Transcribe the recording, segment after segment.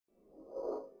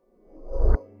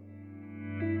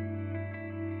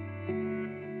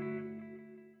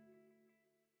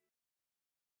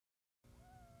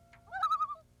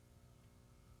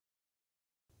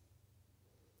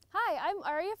Hi, I'm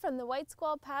Aria from the White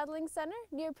Squall Paddling Centre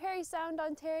near Parry Sound,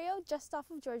 Ontario, just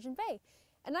off of Georgian Bay.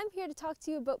 And I'm here to talk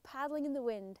to you about paddling in the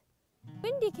wind.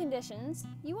 Windy conditions,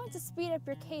 you want to speed up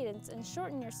your cadence and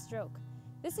shorten your stroke.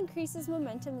 This increases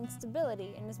momentum and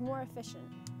stability and is more efficient.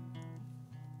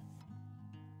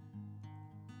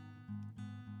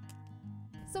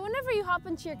 So whenever you hop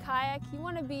into your kayak, you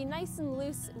want to be nice and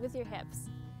loose with your hips.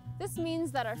 This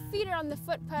means that our feet are on the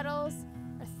foot pedals,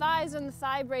 our thighs are on the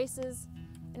thigh braces,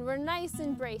 and we're nice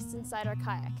and braced inside our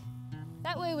kayak.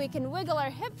 That way we can wiggle our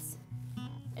hips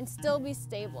and still be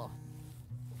stable.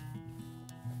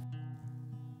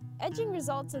 Edging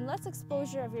results in less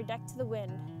exposure of your deck to the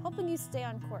wind, helping you stay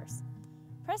on course.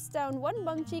 Press down one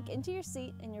bum cheek into your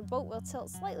seat and your boat will tilt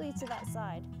slightly to that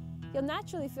side. You'll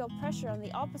naturally feel pressure on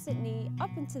the opposite knee up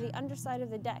into the underside of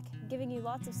the deck, giving you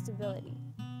lots of stability.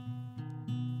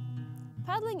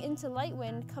 Paddling into light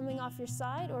wind coming off your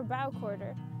side or bow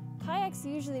quarter, kayaks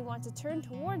usually want to turn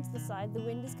towards the side the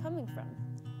wind is coming from.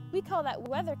 We call that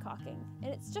weathercocking,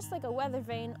 and it's just like a weather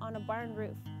vane on a barn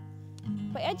roof.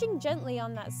 By edging gently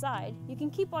on that side, you can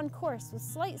keep on course with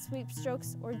slight sweep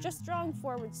strokes or just strong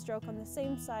forward stroke on the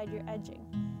same side you're edging.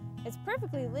 It's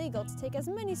perfectly legal to take as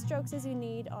many strokes as you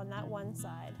need on that one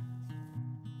side.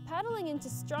 Paddling into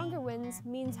stronger winds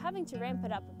means having to ramp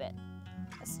it up a bit.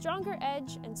 A stronger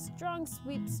edge and strong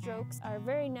sweep strokes are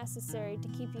very necessary to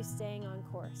keep you staying on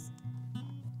course.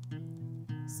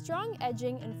 Strong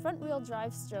edging and front-wheel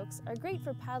drive strokes are great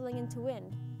for paddling into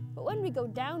wind, but when we go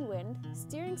downwind,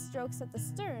 steering strokes at the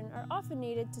stern are often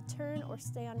needed to turn or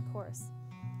stay on course.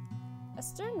 A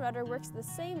stern rudder works the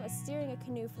same as steering a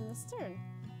canoe from the stern.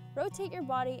 Rotate your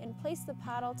body and place the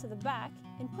paddle to the back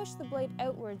and push the blade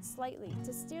outward slightly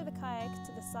to steer the kayak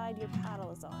to the side your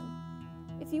paddle is on.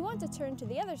 If you want to turn to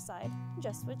the other side,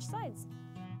 just switch sides.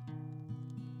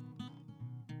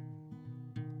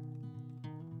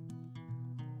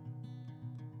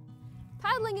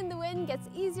 Paddling in the wind gets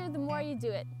easier the more you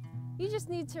do it. You just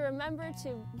need to remember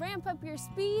to ramp up your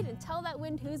speed and tell that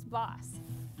wind who's boss.